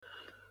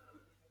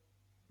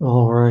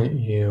All right,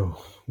 you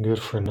good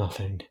for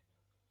nothing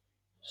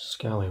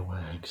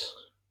scallywags.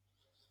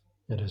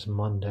 It is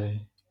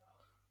Monday,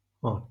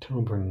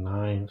 October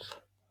 9th,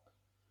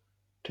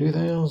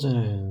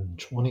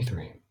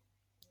 2023.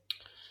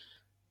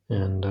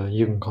 And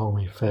you can call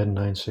me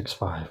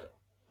Fed965.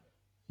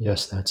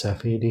 Yes, that's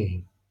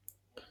FED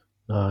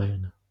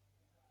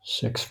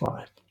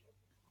 965.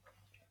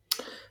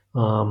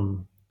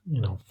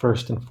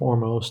 First and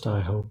foremost,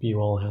 I hope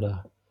you all had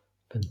a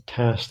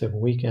fantastic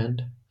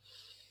weekend.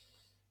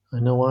 I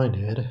know I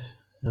did,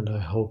 and I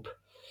hope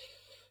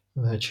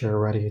that you're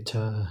ready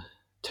to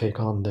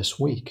take on this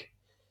week.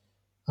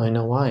 I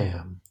know I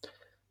am.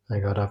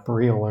 I got up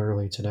real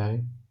early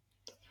today,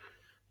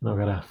 and I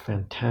got a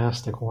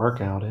fantastic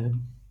workout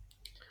in.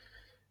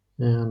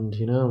 And,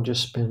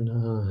 just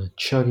been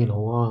chugging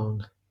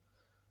along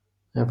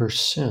ever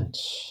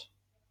since.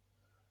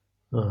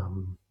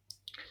 And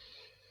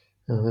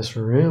this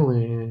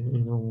really,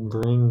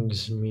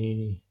 brings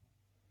me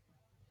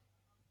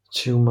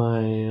to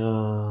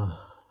my,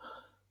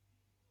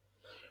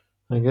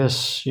 I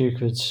guess you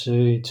could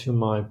say, to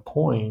my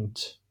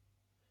point.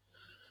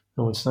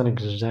 No, it's not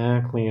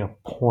exactly a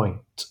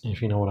point,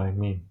 if you know what I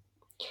mean.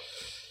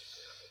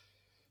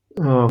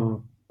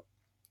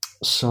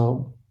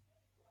 So,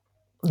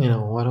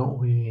 why don't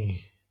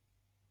we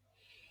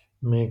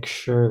make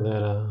sure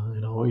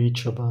that,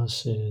 each of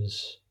us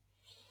is,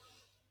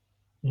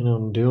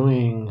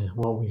 doing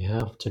what we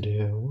have to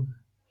do.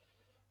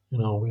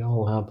 We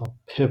all have a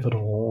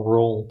pivotal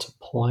role to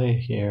play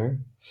here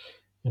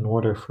in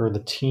order for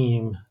the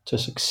team to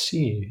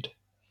succeed.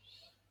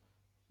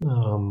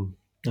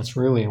 That's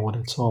really what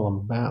it's all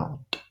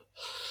about.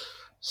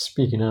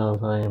 Speaking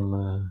of,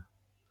 I'm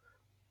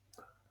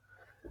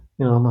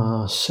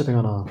sipping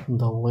on a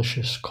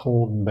delicious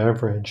cold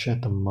beverage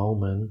at the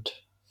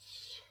moment.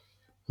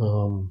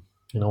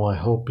 I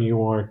hope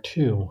you are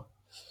too.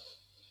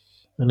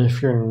 And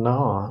if you're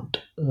not,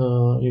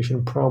 you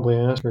should probably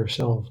ask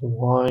yourself,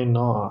 why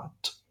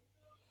not?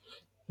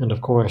 And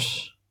of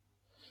course,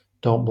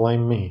 don't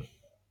blame me.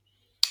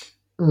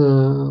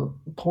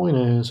 Point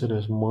is, it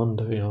is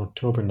Monday,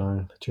 October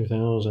 9th,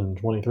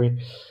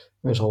 2023.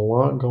 There's a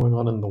lot going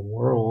on in the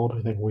world.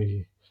 I think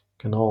we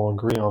can all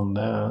agree on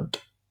that.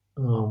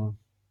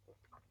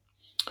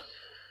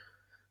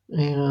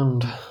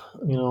 And,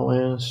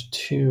 as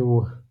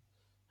to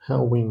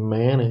how we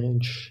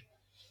manage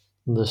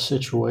the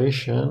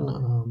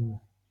situation,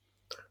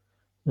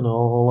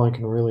 all I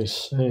can really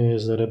say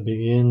is that it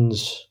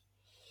begins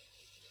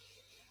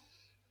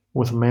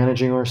with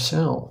managing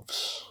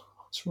ourselves.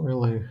 It's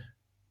really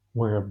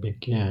where it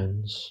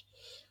begins,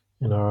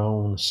 in our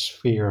own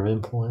sphere of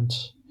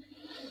influence.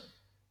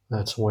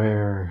 That's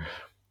where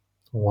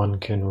one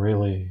can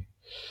really,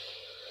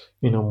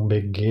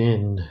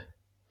 begin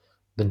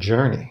the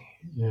journey.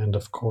 And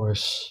of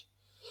course,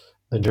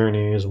 the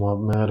journey is what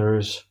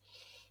matters,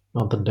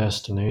 not the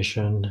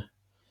destination,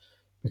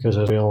 because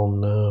as we all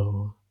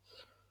know,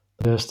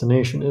 the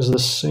destination is the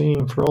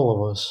same for all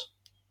of us,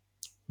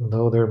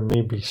 though there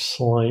may be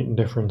slight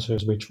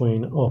differences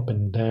between up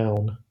and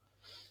down,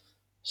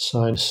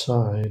 side to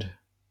side,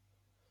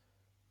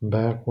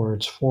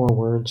 backwards,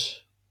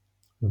 forwards,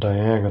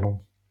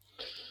 diagonal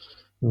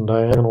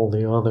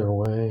the other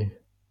way,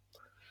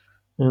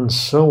 and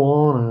so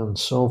on and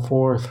so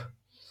forth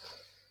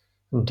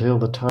until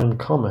the time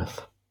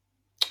cometh.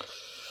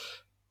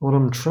 What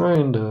I'm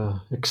trying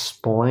to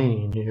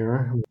explain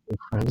here,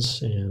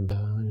 friends and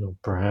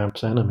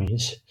perhaps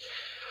enemies,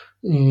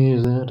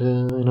 is that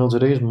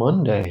today's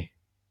Monday,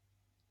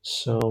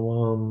 so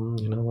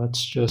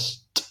let's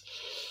just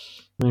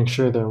make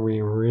sure that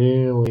we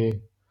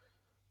really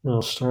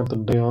start the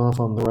day off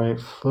on the right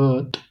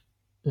foot,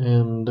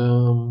 and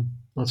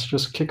let's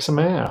just kick some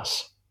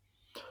ass.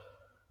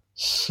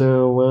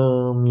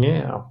 So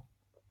yeah,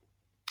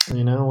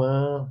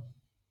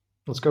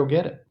 let's go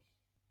get it.